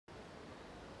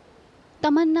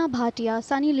Tamanna Bhatia,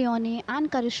 Sunny Leone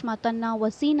and Karishma Tanna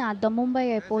were seen at the Mumbai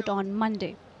airport on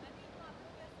Monday.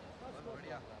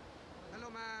 Hello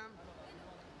ma'am.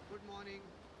 Good morning.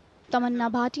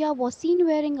 Tamanna Bhatia was seen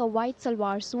wearing a white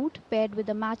salwar suit paired with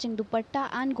a matching dupatta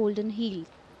and golden heels.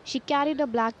 She carried a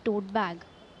black tote bag.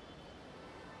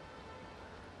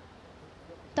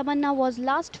 Tamanna was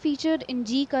last featured in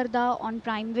Ji Karda on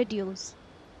Prime Videos.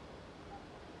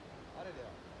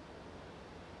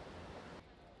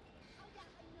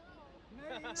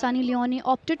 Sunny Leone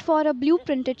opted for a blue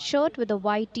printed shirt with a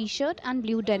white t-shirt and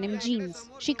blue denim jeans.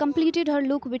 She completed her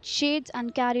look with shades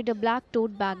and carried a black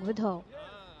tote bag with her.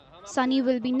 Sunny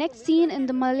will be next seen in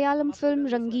the Malayalam film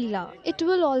Rangila. It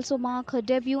will also mark her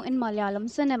debut in Malayalam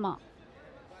cinema.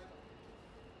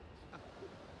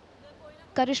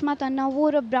 Karishma Tanna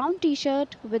wore a brown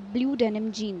t-shirt with blue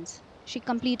denim jeans. She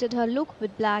completed her look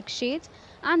with black shades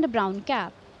and a brown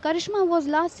cap. Karishma was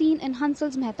last seen in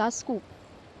Hansal's Mehta Scoop.